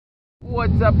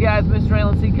What's up, guys? Mr.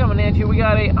 Alan C coming at you. We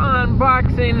got a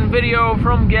unboxing video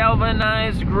from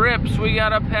Galvanized Grips. We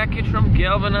got a package from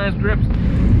Galvanized Grips,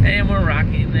 and we're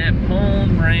rocking that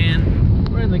Pone brand.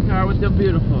 We're in the car with the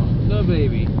beautiful, the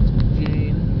baby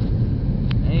Jane,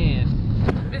 and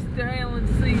Mr. Alan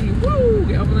C. Woo!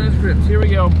 Galvanized Grips. Here we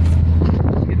go.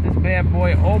 Let's get this bad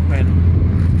boy open.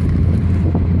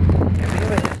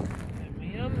 Give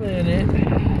me a minute.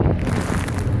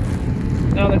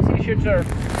 Now the t-shirts are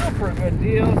for a good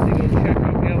deal, so you go check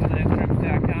out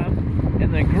galvanizedgrips.com.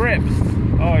 And the grips,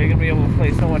 oh, you're gonna be able to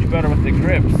play so much better with the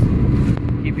grips.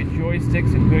 Keep your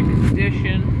joysticks in good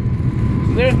condition.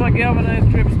 So there's my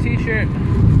Galvanized Grips t-shirt.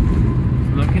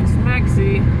 It's looking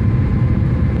smexy.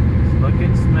 It's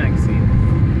looking smexy.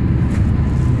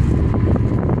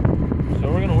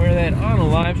 So we're gonna wear that on a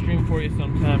live stream for you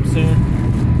sometime soon.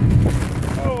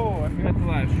 Oh, I forgot the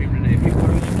live stream today. People are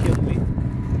gonna kill me.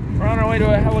 We're on our way to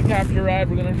a helicopter ride.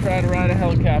 We're going to try to ride a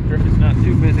helicopter if it's not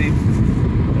too busy.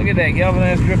 Look at that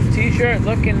Galvanized Grips t-shirt.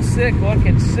 Looking sick,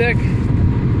 looking sick.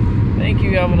 Thank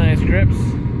you, Galvanized Grips.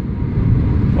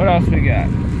 What else we got?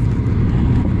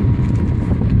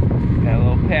 Got a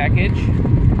little package.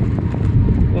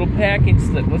 Little packing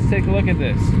slip. Let's take a look at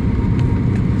this.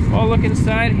 Oh, look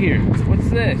inside here. What's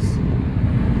this?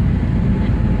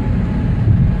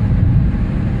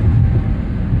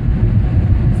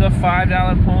 A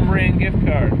 $5 Pone brand gift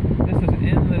card. This is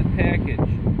in the package.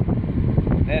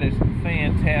 That is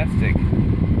fantastic.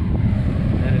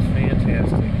 That is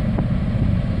fantastic.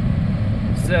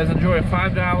 It says enjoy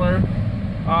 $5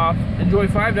 off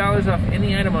off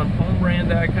any item on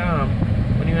PoneBrand.com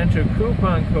when you enter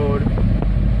coupon code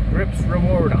Grips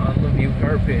Reward on the view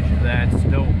card page. That's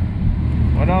dope.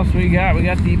 What else we got? We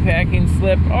got the packing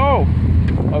slip. Oh,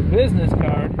 a business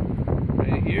card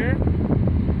right here.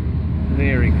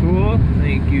 Very cool.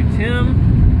 Thank you, Tim.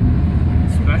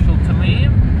 Special to me.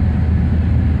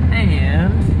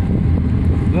 And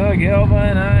the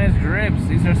Galvanized Grips.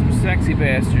 These are some sexy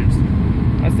bastards.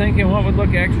 I was thinking what would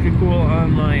look extra cool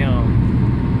on my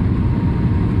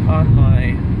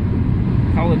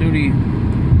Call of Duty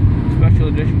Special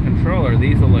Edition controller.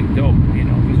 These will look dope, you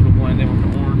know, because it'll blend in with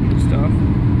the orange and stuff.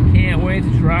 Can't wait to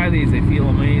try these. They feel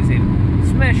amazing.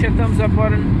 Smash that thumbs up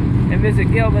button. And visit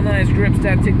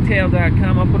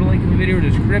galvanizedgrips.tigtail.com. I'll put a link in the video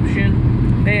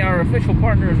description. They are official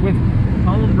partners with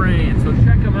Pone Brand, so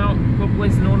check them out. Go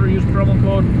place an order, use promo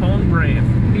code Pone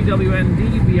Brand,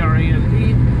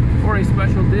 PWNDBRAND, for a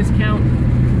special discount.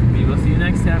 We will see you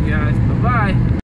next time, guys. Bye-bye.